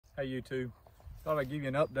Hey YouTube, thought I'd give you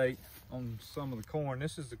an update on some of the corn.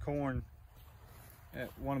 This is the corn at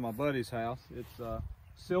one of my buddy's house. It's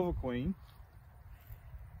Silver Queen.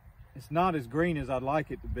 It's not as green as I'd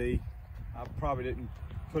like it to be. I probably didn't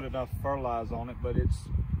put enough fertilizer on it, but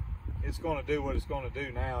it's going to do what it's going to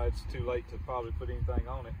do now. It's too late to probably put anything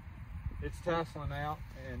on it. It's tasseling out,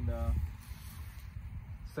 and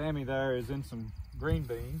Sammy there is in some green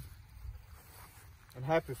beans. And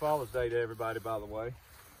happy Father's Day to everybody, by the way.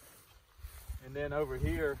 And then over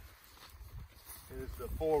here is the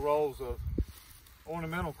 4 rows of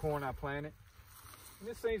ornamental corn I planted. And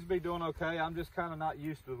this seems to be doing okay. I'm just kind of not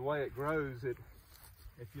used to the way it grows.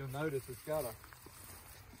 If you'll notice, it's got for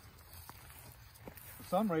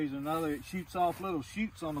some reason or another, it shoots off little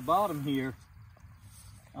shoots on the bottom here.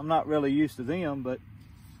 I'm not really used to them, but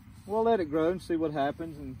we'll let it grow and see what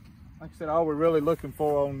happens. And like I said, all we're really looking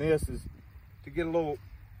for on this is to get a little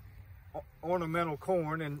ornamental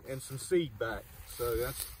corn and some seed back. So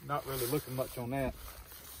that's not really looking much on that.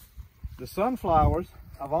 The sunflowers,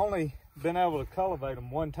 I've only been able to cultivate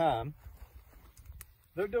them one time.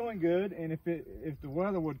 They're doing good, and if the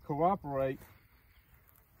weather would cooperate,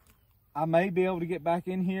 I may be able to get back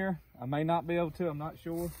in here. I may not be able to, I'm not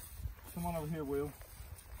sure. Come on over here, Will.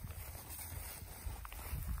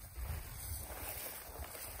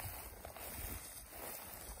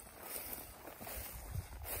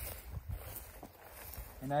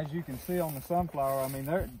 And as you can see on the sunflower, I mean,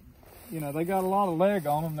 they got a lot of leg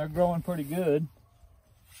on them. They're growing pretty good.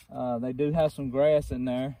 They do have some grass in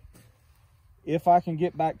there. If I can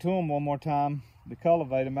get back to them one more time to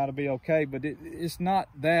cultivate them, that'll be okay. But it's not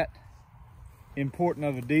that important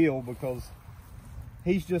of a deal because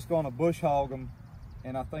he's just going to bush hog them,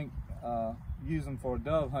 and I think use them for a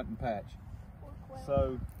dove hunting patch.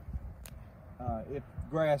 So if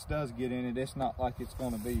grass does get in it, it's not like it's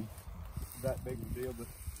going to be that big of a deal, but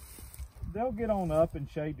they'll get on up and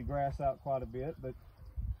shade the grass out quite a bit. But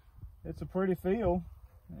it's a pretty field,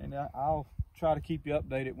 and I'll try to keep you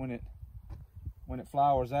updated when it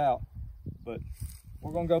flowers out. But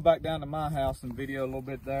we're gonna go back down to my house and video a little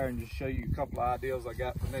bit there and just show you a couple of ideas I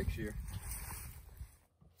got for next year.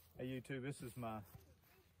 Hey YouTube, this is my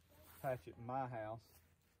patch at my house.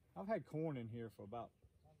 I've had corn in here for about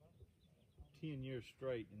 10 years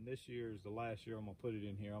straight, and this year is the last year I'm gonna put it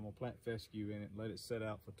in here. I'm gonna plant fescue in it and let it set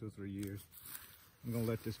out for 2 or 3 years. I'm gonna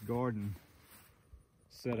let this garden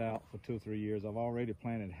set out for 2 or 3 years. I've already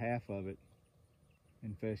planted half of it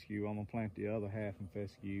in fescue. I'm gonna plant the other half in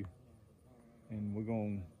fescue, and we're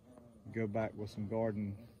gonna go back with some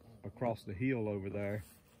garden across the hill over there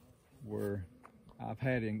where I've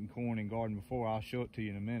had in corn and garden before. I'll show it to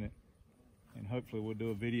you in a minute, and hopefully we'll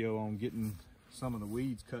do a video on getting some of the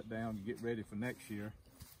weeds cut down to get ready for next year.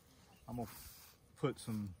 I'm gonna put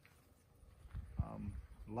some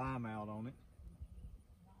lime out on it,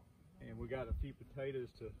 and we got a few potatoes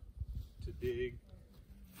to dig,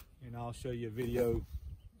 and I'll show you a video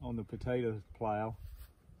on the potato plow.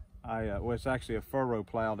 Well, it's actually a furrow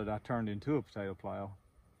plow that I turned into a potato plow.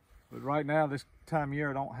 But right now, this time of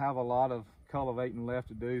year, I don't have a lot of cultivating left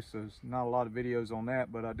to do, so there's not a lot of videos on that,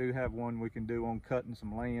 but I do have one we can do on cutting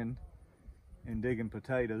some land and digging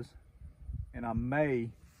potatoes. And I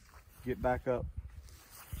may get back up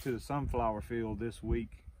to the sunflower field this week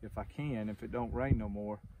if I can, if it don't rain no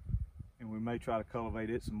more, and we may try to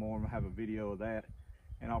cultivate it some more and have a video of that.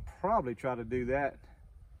 And I'll probably try to do that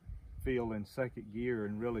field in second gear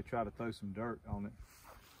and really try to throw some dirt on it.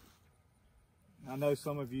 I know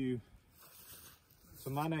some of you,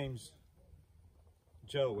 so my name's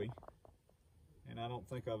Joey, and I don't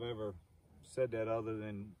think I've ever said that other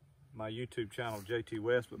than my YouTube channel, JT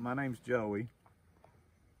West, but my name's Joey.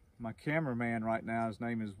 My cameraman right now, his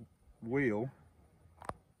name is Will,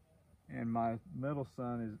 and my middle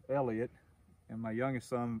son is Elliot, and my youngest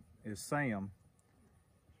son is Sam,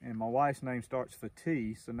 and my wife's name starts for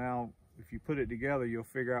T, so now if you put it together, you'll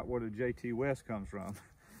figure out where the JT West comes from.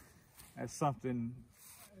 That's something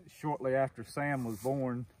shortly after Sam was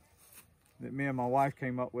born that me and my wife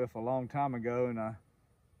came up with a long time ago, and I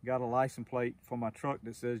got a license plate for my truck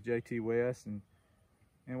that says JT West, and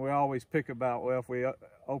we always pick about, well, if we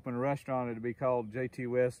open a restaurant, it'd be called JT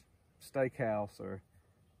West Steakhouse, or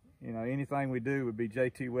anything we do would be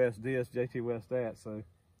JT West this, JT West that. So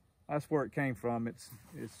that's where it came from. It's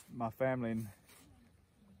my family,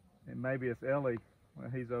 and maybe if Ellie, well,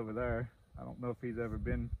 he's over there. I don't know if he's ever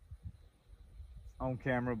been on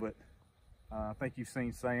camera, but I think you've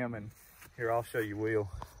seen Sam, and here, I'll show you Will.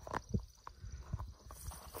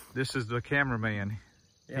 This is the cameraman.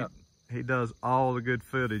 Yep. He does all the good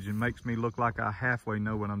footage and makes me look like I halfway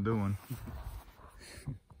know what I'm doing.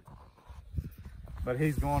 but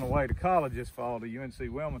he's going away to college this fall to UNC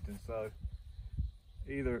Wilmington. So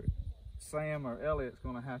either Sam or Elliot's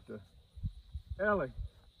going to have to,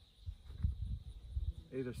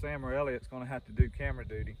 either Sam or Elliot's going to have to do camera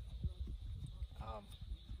duty.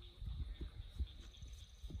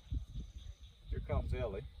 Here comes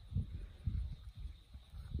Ellie.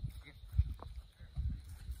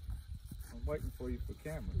 I'm waiting for you for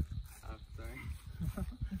camera. I'm sorry.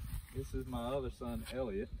 This is my other son,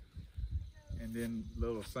 Elliot, and then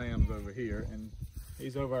little Sam's over here, and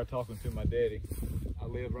he's over there talking to my daddy. I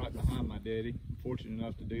live right behind my daddy. I'm fortunate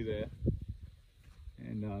enough to do that.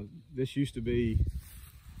 And this used to be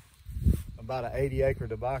about an 80-acre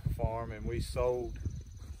tobacco farm, and we sold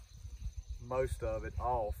most of it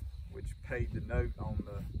off, which paid the note on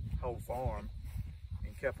the whole farm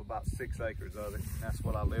and kept about 6 acres of it. And that's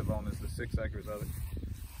what I live on, is the 6 acres of it.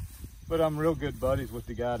 But I'm real good buddies with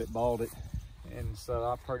the guy that bought it, and so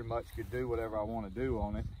I pretty much could do whatever I want to do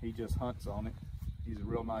on it. He just hunts on it. He's a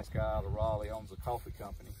real nice guy out of Raleigh, owns a coffee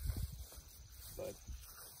company. But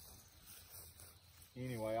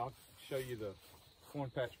anyway, I'll show you the corn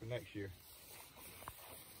patch for next year.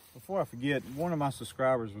 Before I forget, one of my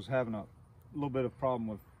subscribers was having a little bit of problem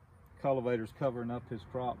with cultivators covering up his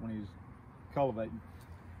crop when he's cultivating.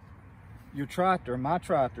 Your tractor, my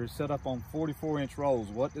tractor, is set up on 44-inch rolls.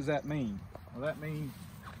 What does that mean? Well, that means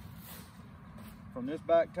from this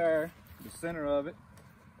back tire, the center of it,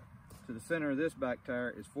 to the center of this back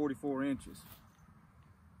tire is 44 inches.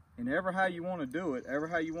 And ever how you want to do it, ever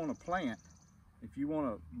how you want to plant, if you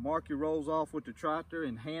want to mark your rolls off with the tractor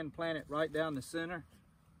and hand plant it right down the center,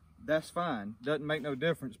 that's fine. Doesn't make no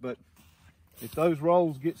difference. But if those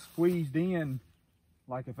rolls get squeezed in,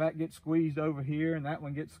 like if that gets squeezed over here and that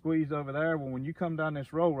one gets squeezed over there, well, when you come down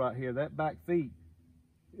this row right here, that back feet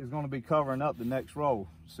is going to be covering up the next row.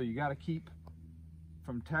 So you got to keep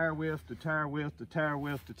from tire width to tire width to tire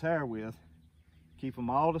width to tire width. Keep them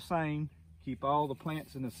all the same. Keep all the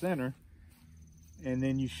plants in the center, and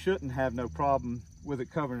then you shouldn't have no problem with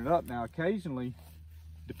it covering it up. Now, occasionally,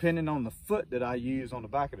 depending on the foot that I use on the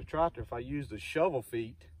back of the tractor, if I use the shovel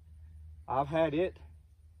feet, I've had it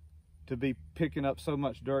to be picking up so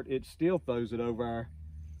much dirt, it still throws it over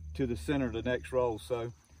to the center of the next roll.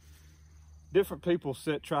 So different people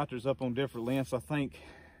set tractors up on different lengths. I think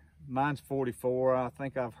mine's 44. I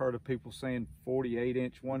think I've heard of people saying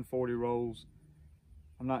 48-inch 140 rolls.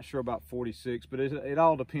 I'm not sure about 46, but it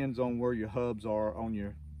all depends on where your hubs are on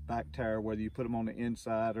your back tire, whether you put them on the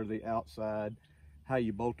inside or the outside, how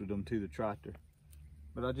you bolted them to the tractor.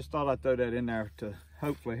 But I just thought I'd throw that in there to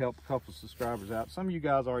hopefully help a couple of subscribers out. Some of you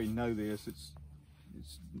guys already know this. It's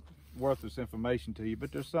worthless information to you,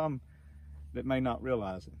 but there's some that may not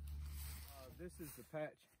realize it. This is the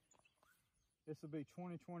patch. This will be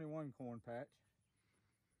 2021 corn patch,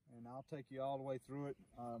 and I'll take you all the way through it.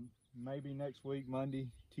 Maybe next week, Monday,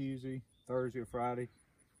 Tuesday, Thursday, or Friday,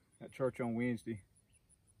 at church on Wednesday.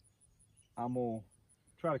 I'm gonna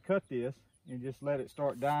try to cut this and just let it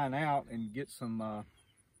start dying out and get some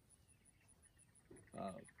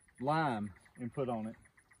lime and put on it,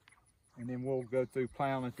 and then we'll go through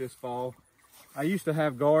plowing it this fall. I used to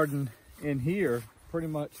have garden in here, pretty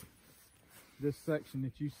much this section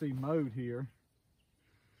that you see mowed here.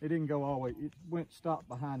 It didn't go all the way, it went stop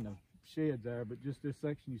behind the sheds there, but just this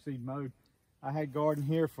section you see mowed. I had garden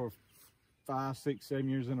here for 5, 6, 7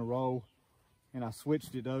 years in a row, and I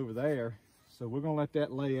switched it over there. So we're gonna let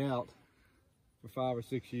that lay out for 5 or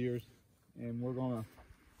 6 years, and we're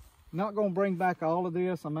not gonna bring back all of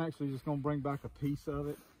this. I'm actually just gonna bring back a piece of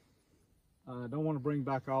it. I don't want to bring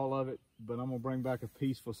back all of it, but I'm gonna bring back a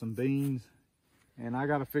piece for some beans, and I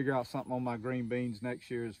got to figure out something on my green beans next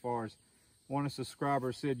year. As far as one of the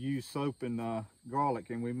subscribers said, use soap and garlic,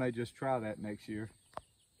 and we may just try that next year.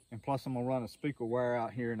 And plus I'm gonna run a speaker wire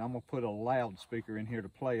out here, and I'm gonna put a loudspeaker in here to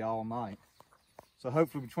play all night. So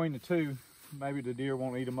hopefully between the two, maybe the deer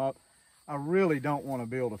won't eat them up. I really don't want to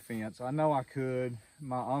build a fence. I know I could.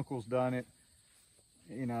 My uncle's done it.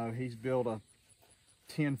 You know, he's built a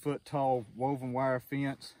 10-foot tall woven wire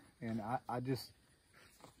fence, and I just,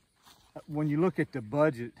 when you look at the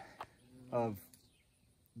budget of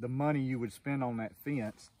the money you would spend on that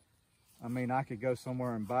fence, I mean, I could go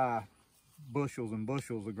somewhere and buy bushels and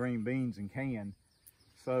bushels of green beans and can.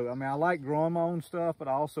 So, I mean, I like growing my own stuff, but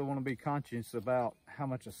I also want to be conscious about how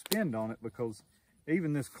much I spend on it, because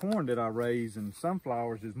even this corn that I raise and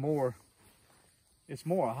sunflowers is more, it's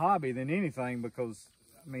more a hobby than anything, because,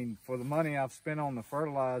 I mean, for the money I've spent on the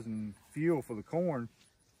fertilizing fuel for the corn,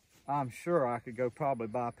 I'm sure I could go probably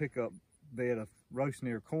buy a pickup bed of roast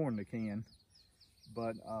near corn to can.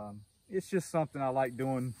 But it's just something I like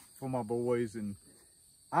doing for my boys, and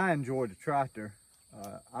I enjoy the tractor.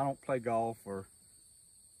 I don't play golf or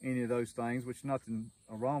any of those things, which nothing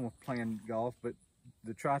wrong with playing golf, but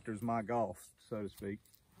the tractor is my golf, so to speak.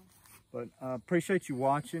 But I appreciate you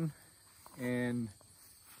watching. And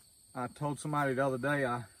I told somebody the other day,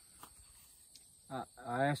 I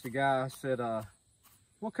asked a guy, I said,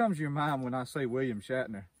 what comes to your mind when I say William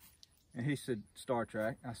Shatner? And he said, Star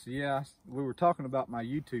Trek. I said, yeah. We were talking about my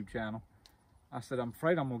YouTube channel. I said, I'm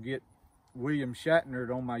afraid I'm gonna get William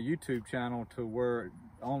Shatner on my YouTube channel to where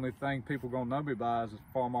the only thing people gonna know me by is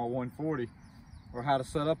Farmall 140 or how to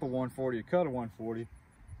set up a 140 or cut a 140.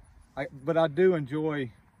 But I do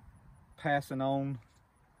enjoy passing on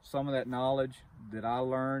some of that knowledge that I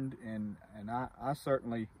learned, and I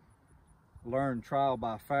certainly learned trial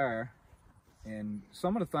by fire. And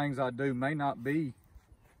some of the things I do may not be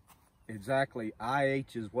exactly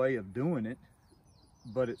IH's way of doing it,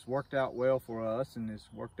 but it's worked out well for us, and it's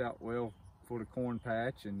worked out well for the corn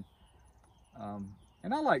patch, and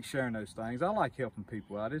I like sharing those things. I like helping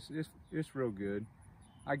people out. It's real good.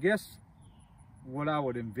 I guess what I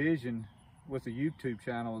would envision with a YouTube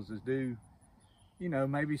channel is to do, you know,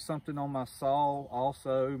 maybe something on my saw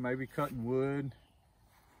also, maybe cutting wood,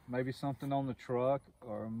 maybe something on the truck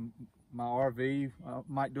or my RV. I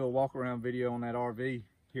might do a walk around video on that RV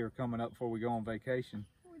here coming up before we go on vacation.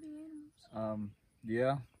 Or the animals.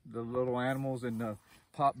 Yeah, the little animals and the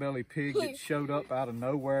potbelly pig that showed up out of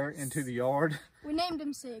nowhere into the yard. We named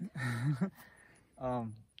him Sig.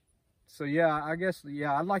 So yeah, I guess,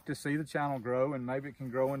 yeah, I'd like to see the channel grow, and maybe it can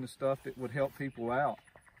grow into stuff that would help people out.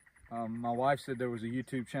 My wife said there was a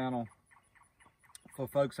YouTube channel for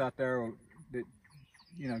folks out there that,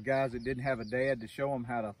 you know, guys that didn't have a dad to show them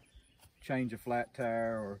how to change a flat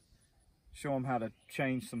tire or show them how to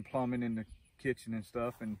change some plumbing in the kitchen and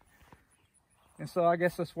stuff. And so I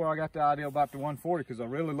guess that's where I got the idea about the 140, because I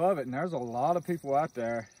really love it. And there's a lot of people out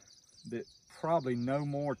there that probably know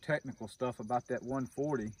more technical stuff about that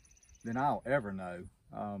 140 than I'll ever know.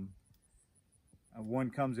 One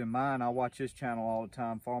comes in mind, I watch his channel all the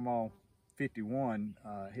time, Farmall 51.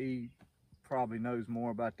 He probably knows more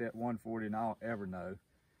about that 140 than I'll ever know.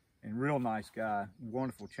 And real nice guy,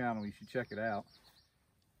 wonderful channel, you should check it out.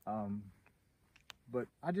 But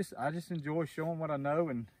I just enjoy showing what I know,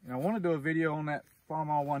 and I want to do a video on that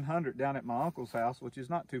Farmall 100 down at my uncle's house, which is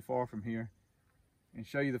not too far from here, and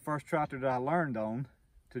show you the first tractor that I learned on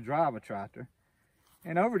to drive a tractor.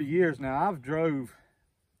 And over the years now, I've drove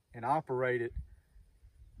and operated,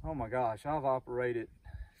 oh my gosh, I've operated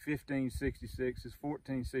 1566s,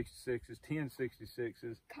 1466s,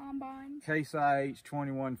 1066s, Combines. Case IH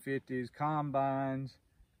 2150s, combines,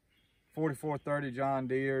 4430 John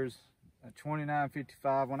Deeres,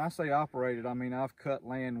 2955. When I say operated, I mean I've cut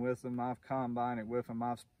land with them, I've combined it with them,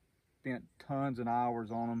 I've spent tons of hours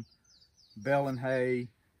on them, baling hay.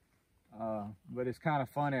 But it's kind of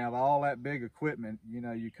funny, out of all that big equipment, you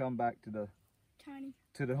know, you come back to the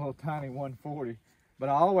little tiny 140. But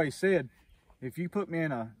I always said, if you put me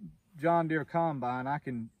in a John Deere combine, I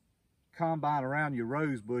can combine around your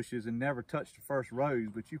rose bushes and never touch the first rose.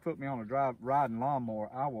 But you put me on a riding lawnmower,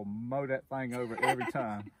 I will mow that thing over every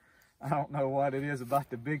time. I don't know what it is about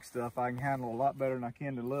the big stuff. I can handle a lot better than I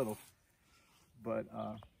can the little. But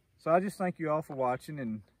so I just thank you all for watching,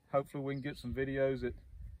 and hopefully we can get some videos that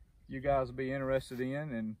you guys will be interested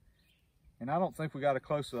in. And I don't think we got a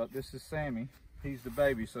close-up. This is Sammy. He's the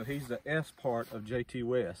baby, so he's the S part of JT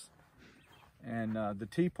West. And the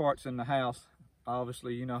T part's in the house.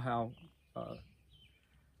 Obviously, you know how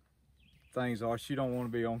things are. She don't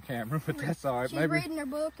want to be on camera, but that's all right. She's reading her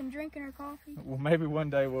book and drinking her coffee. Well, maybe one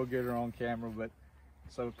day we'll get her on camera. But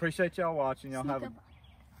so appreciate y'all watching. Y'all have a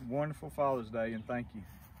wonderful Father's Day, and thank you.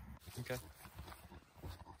 Okay.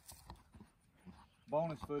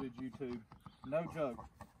 Bonus footage, YouTube. No joke.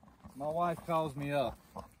 My wife calls me up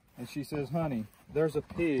and she says, honey, there's a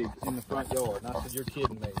pig in the front yard. And I said, you're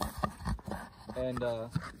kidding me. And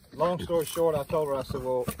long story short, I told her, I said,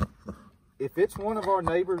 well, if it's one of our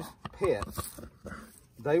neighbor's pets,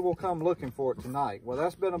 they will come looking for it tonight. Well,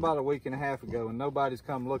 that's been about a week and a half ago, and nobody's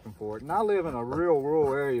come looking for it. And I live in a real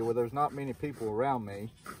rural area where there's not many people around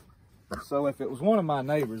me. So if it was one of my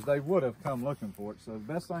neighbors, they would have come looking for it. So the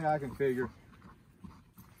best thing I can figure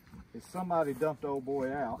is somebody dumped the old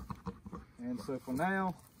boy out. And so for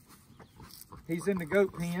now, he's in the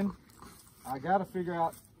goat pen. I got to figure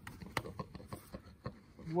out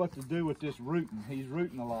what to do with this rooting. He's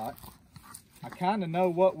rooting a lot. I kind of know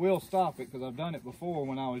what will stop it because I've done it before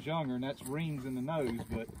when I was younger, and that's rings in the nose,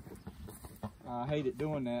 but I hated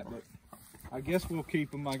doing that. But I guess we'll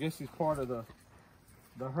keep him. I guess he's part of the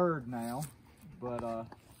herd now. But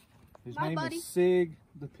his name is Sig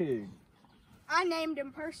the pig. I named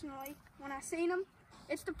him personally when I seen him.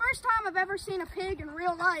 It's the first time I've ever seen a pig in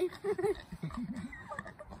real life.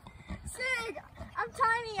 Sig, I'm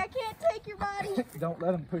tiny. I can't take your body. Don't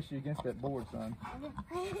let him push you against that board, son.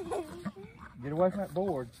 Get away from that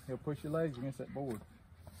board. He'll push your legs against that board.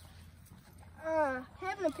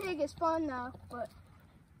 Having a pig is fun though, but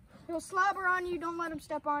he'll slobber on you. Don't let him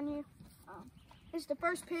step on you. It's the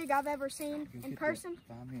first pig I've ever seen in person.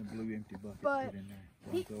 Find me a blue empty bucket. But put in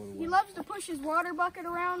there. he loves to push his water bucket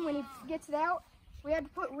around when he gets it out. We had to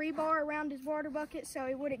put rebar around his water bucket so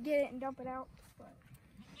he wouldn't get it and dump it out. But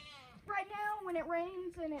right now, when it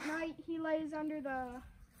rains and at night, he lays under the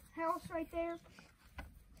house right there.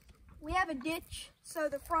 We have a ditch so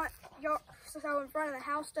the front yard, so in front of the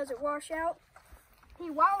house doesn't wash out. He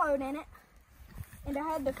wallowed in it, and I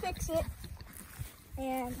had to fix it,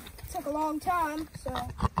 and it took a long time, so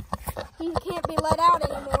he can't be let out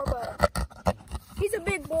anymore. But he's a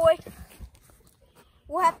big boy.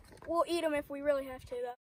 We'll eat him if we really have to, though.